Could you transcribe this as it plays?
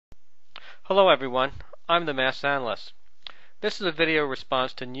Hello everyone, I'm the Mass Analyst. This is a video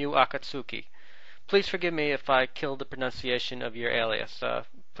response to New Akatsuki. Please forgive me if I killed the pronunciation of your alias.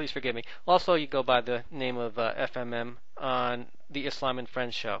 Please forgive me. Also, you go by the name of FMM on the Islam and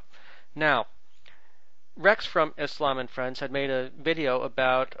Friends show. Now, Rex from Islam and Friends had made a video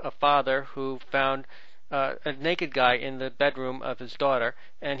about a father who found a naked guy in the bedroom of his daughter,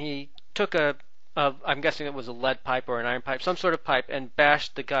 and he took I'm guessing it was a lead pipe or an iron pipe, some sort of pipe, and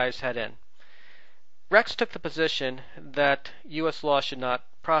bashed the guy's head in. Rex took the position that U.S. law should not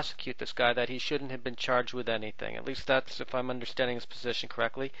prosecute this guy, that he shouldn't have been charged with anything. At least that's, if I'm understanding his position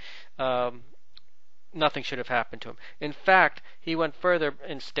correctly, nothing should have happened to him. In fact, he went further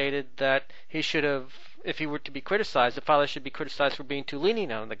and stated that he should have, if he were to be criticized, the father should be criticized for being too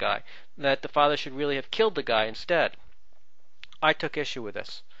lenient on the guy, that the father should really have killed the guy instead. I took issue with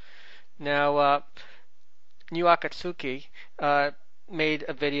this. Now, New Akatsuki made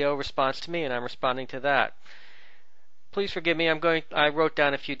a video response to me, and I'm responding to that. Please forgive me. I wrote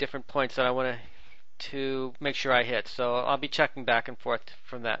down a few different points that I want to make sure I hit, so I'll be checking back and forth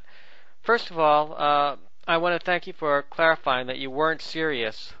from that. First of all, I want to thank you for clarifying that you weren't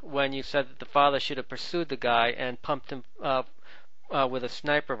serious when you said that the father should have pursued the guy and pumped him with a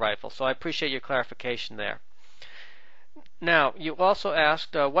sniper rifle. So I appreciate your clarification there. Now, you also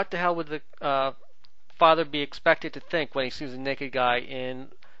asked, what the hell would the father be expected to think when he sees a naked guy in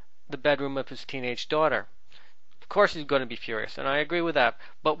the bedroom of his teenage daughter? Of course he's going to be furious, and I agree with that.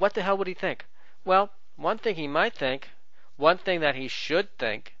 But what the hell would he think? Well, one thing he might think, one thing that he should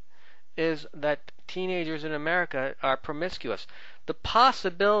think, is that teenagers in America are promiscuous. The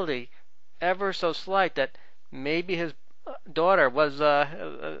possibility, ever so slight, that maybe his daughter was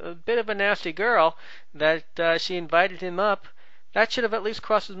a bit of a nasty girl, that she invited him up, that should have at least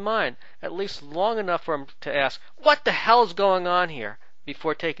crossed his mind, at least long enough for him to ask, what the hell's going on here,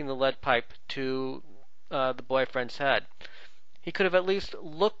 before taking the lead pipe to the boyfriend's head. He could have at least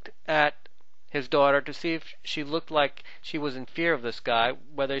looked at his daughter to see if she looked like she was in fear of this guy,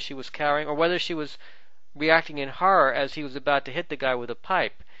 whether she was carrying, or whether she was reacting in horror as he was about to hit the guy with a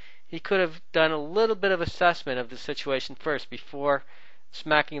pipe. He could have done a little bit of assessment of the situation first before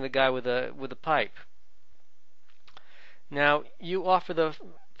smacking the guy with a pipe. Now, you offer the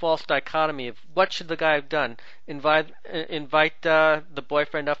false dichotomy of what should the guy have done? Invite the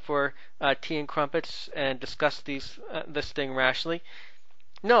boyfriend up for tea and crumpets and discuss this thing rationally?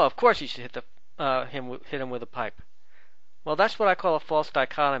 No, of course you should hit him with a pipe. Well, that's what I call a false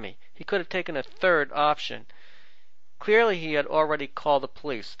dichotomy. He could have taken a third option. Clearly, he had already called the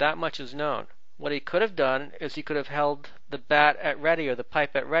police. That much is known. What he could have done is he could have held the bat at ready or the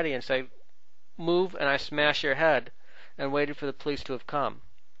pipe at ready and say, "Move and I smash your head," and waited for the police to have come.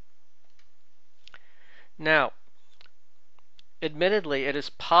 Now, admittedly, it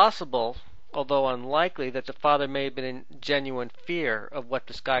is possible, although unlikely, that the father may have been in genuine fear of what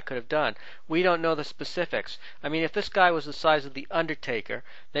this guy could have done. We don't know the specifics. I mean, if this guy was the size of the Undertaker,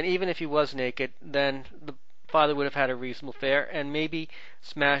 then even if he was naked, then the father would have had a reasonable fear, and maybe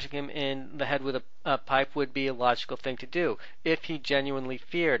smashing him in the head with a pipe would be a logical thing to do, if he genuinely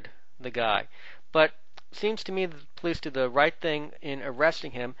feared the guy. But it seems to me that the police did the right thing in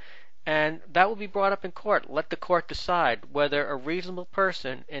arresting him, and that will be brought up in court. Let the court decide whether a reasonable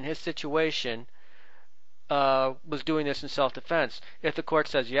person in his situation was doing this in self-defense. If the court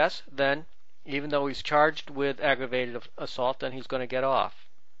says yes, then even though he's charged with aggravated assault, then he's going to get off.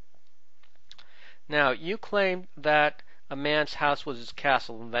 Now, you claim that a man's house was his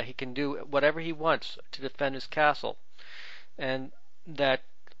castle and that he can do whatever he wants to defend his castle, and that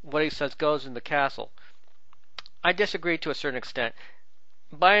what he says goes in the castle. I disagree to a certain extent.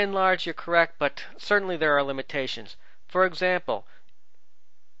 By and large, you're correct, but certainly there are limitations. For example,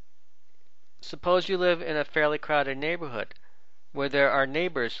 suppose you live in a fairly crowded neighborhood where there are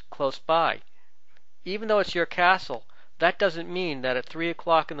neighbors close by. Even though it's your castle, that doesn't mean that at 3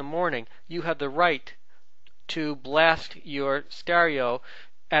 o'clock in the morning you have the right to blast your stereo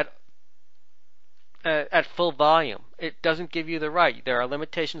at full volume. It doesn't give you the right. There are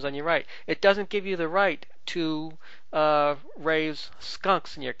limitations on your right. It doesn't give you the right to raise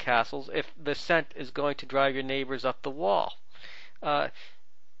skunks in your castles if the scent is going to drive your neighbors up the wall. And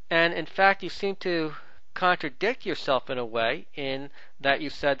in fact, you seem to contradict yourself in a way, in that you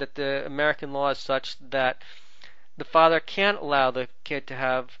said that the American law is such that the father can't allow the kid to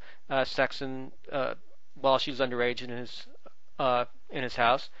have sex while she's underage in his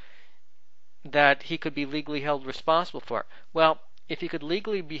house, that he could be legally held responsible for it. Well, if he could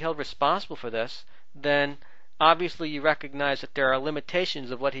legally be held responsible for this, then obviously you recognize that there are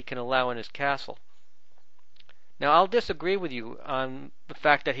limitations of what he can allow in his castle. Now, I'll disagree with you on the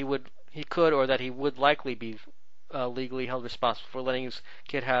fact that he would he could or that he would likely be legally held responsible for letting his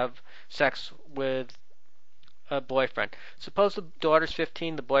kid have sex with a boyfriend. Suppose the daughter's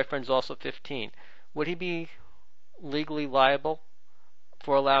 15, the boyfriend's also 15. Would he be legally liable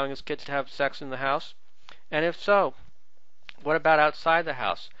for allowing his kids to have sex in the house? And if so, what about outside the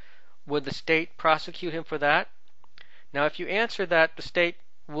house? Would the state prosecute him for that? Now, if you answer that the state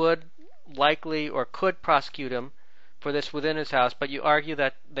would likely or could prosecute him for this within his house, but you argue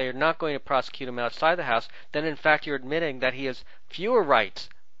that they're not going to prosecute him outside the house, then in fact you're admitting that he has fewer rights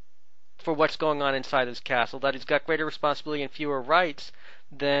for what's going on inside his castle, that he's got greater responsibility and fewer rights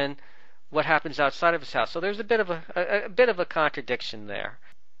than what happens outside of his house. So there's a bit of a contradiction there.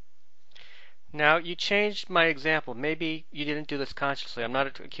 Now, you changed my example. Maybe you didn't do this consciously. I'm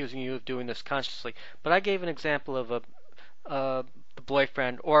not accusing you of doing this consciously, but I gave an example of a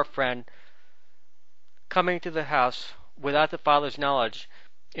boyfriend or a friend coming to the house without the father's knowledge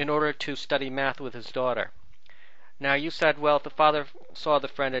in order to study math with his daughter. Now, you said, well, if the father saw the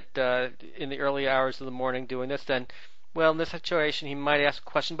friend in the early hours of the morning doing this, then, well, in this situation, he might ask a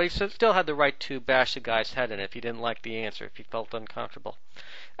question, but he still had the right to bash the guy's head in if he didn't like the answer, if he felt uncomfortable.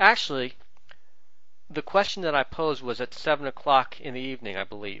 Actually, the question that I posed was at 7 o'clock in the evening, I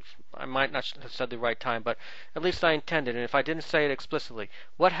believe. I might not have said the right time, but at least I intended, and if I didn't say it explicitly,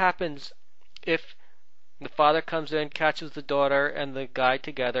 what happens if the father comes in, catches the daughter and the guy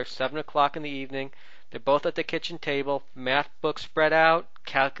together, 7 o'clock in the evening, they're both at the kitchen table, math book spread out,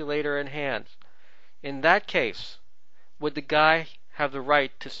 calculator in hand. In that case, would the guy have the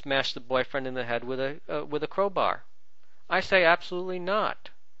right to smash the boyfriend in the head with a crowbar? I say absolutely not.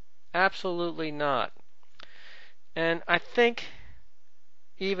 Absolutely not. And I think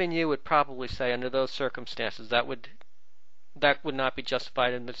even you would probably say under those circumstances that would not be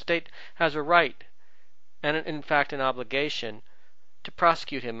justified, and the state has a right and in fact an obligation to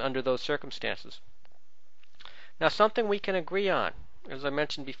prosecute him under those circumstances. Now, something we can agree on, as I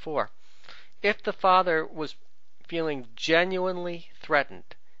mentioned before, if the father was feeling genuinely threatened,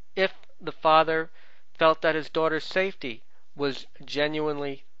 if the father felt that his daughter's safety was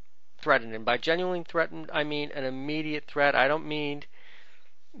genuinely threatened, and by genuinely threatened I mean an immediate threat. I don't mean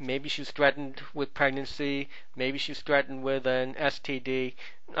maybe she's threatened with pregnancy, maybe she's threatened with an STD.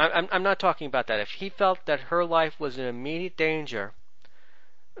 I'm not talking about that. If he felt that her life was in immediate danger,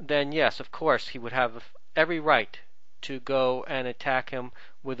 then yes, of course, he would have every right to go and attack him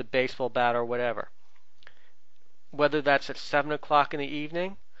with a baseball bat or whatever. Whether that's at 7 o'clock in the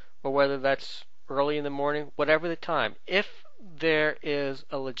evening or whether that's early in the morning, whatever the time, if there is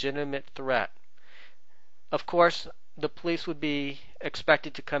a legitimate threat. Of course, the police would be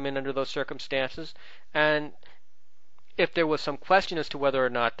expected to come in under those circumstances, and if there was some question as to whether or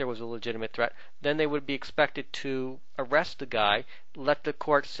not there was a legitimate threat, then they would be expected to arrest the guy, let the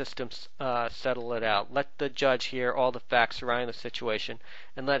court systems settle it out, let the judge hear all the facts surrounding the situation,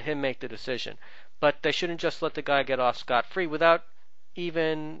 and let him make the decision. But they shouldn't just let the guy get off scot-free without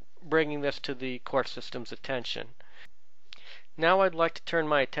even bringing this to the court system's attention. Now I'd like to turn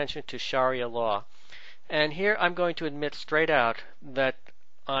my attention to Sharia law. And here I'm going to admit straight out that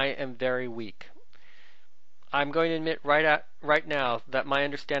I am very weak. I'm going to admit right now that my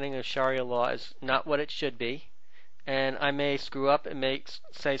understanding of Sharia law is not what it should be, and I may screw up and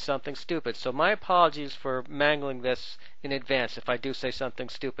say something stupid. So my apologies for mangling this in advance if I do say something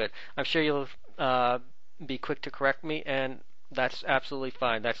stupid. I'm sure you'll be quick to correct me, and that's absolutely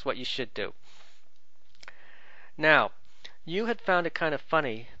fine. That's what you should do. Now, you had found it kind of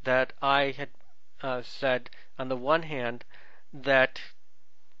funny that I had said, on the one hand, that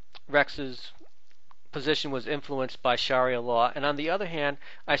Rex's position was influenced by Sharia law, and on the other hand,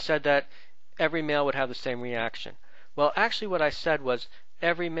 I said that every male would have the same reaction. Well, actually what I said was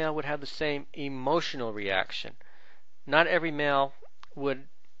every male would have the same emotional reaction. Not every male would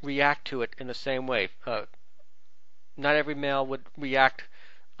react to it in the same way. Not every male would react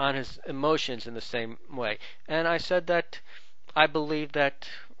on his emotions in the same way. And I said that I believe that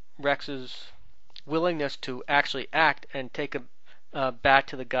Rex's willingness to actually act and take a bat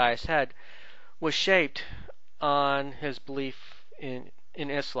to the guy's head was shaped on his belief in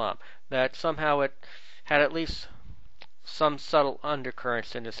Islam, that somehow it had at least some subtle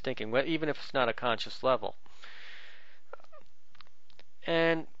undercurrents in his thinking, even if it's not a conscious level.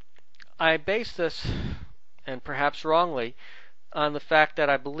 And I base this, and perhaps wrongly, on the fact that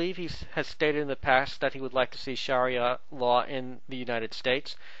I believe he has stated in the past that he would like to see Sharia law in the United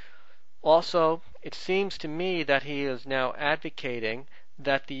States. Also, it seems to me that he is now advocating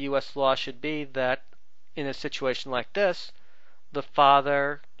that the U.S. law should be that in a situation like this, the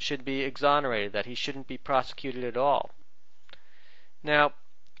father should be exonerated, that he shouldn't be prosecuted at all. Now,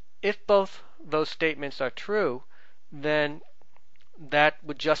 if both those statements are true, then that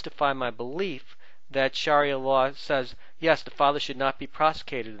would justify my belief that Sharia law says, yes, the father should not be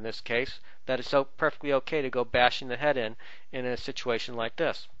prosecuted in this case, that it's so perfectly okay to go bashing the head in a situation like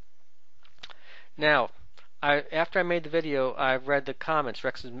this. Now, after I made the video, I've read the comments.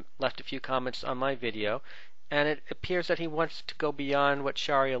 Rex has left a few comments on my video, and it appears that he wants to go beyond what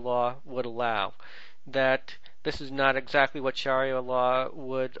Sharia law would allow. That this is not exactly what Sharia law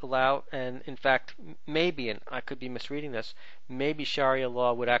would allow, and in fact, maybe, and I could be misreading this, maybe Sharia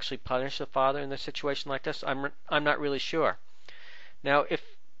law would actually punish the father in a situation like this. I'm not really sure. Now, if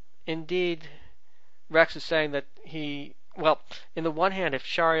indeed Rex is saying that in the one hand, if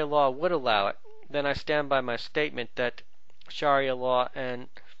Sharia law would allow it, then I stand by my statement that Sharia law and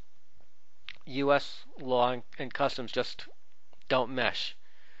U.S. law and customs just don't mesh.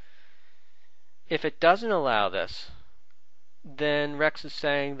 If it doesn't allow this, then Rex is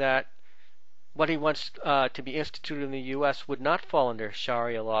saying that what he wants to be instituted in the U.S. would not fall under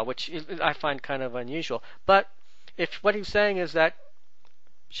Sharia law, which I find kind of unusual. But if what he's saying is that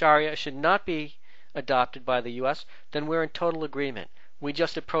Sharia should not be adopted by the U.S., then we're in total agreement. We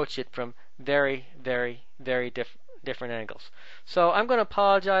just approach it from very, very, very different angles. So I'm going to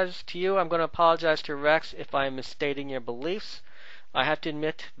apologize to you. I'm going to apologize to Rex if I'm misstating your beliefs. I have to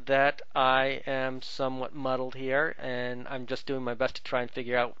admit that I am somewhat muddled here, and I'm just doing my best to try and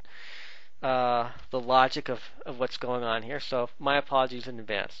figure out the logic of what's going on here. So my apologies in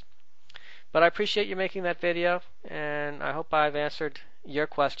advance. But I appreciate you making that video, and I hope I've answered your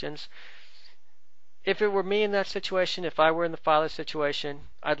questions. If it were me in that situation, if I were in the father's situation,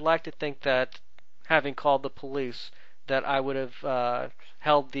 I'd like to think that, having called the police, that I would have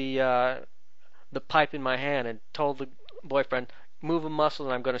held the pipe in my hand and told the boyfriend, move a muscle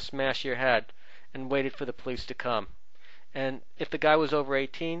and I'm going to smash your head, and waited for the police to come. And if the guy was over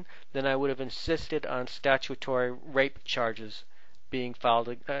 18, then I would have insisted on statutory rape charges being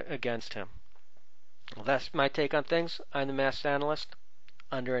filed against him. Well, that's my take on things. I'm the Masked Analyst,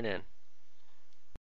 under and in.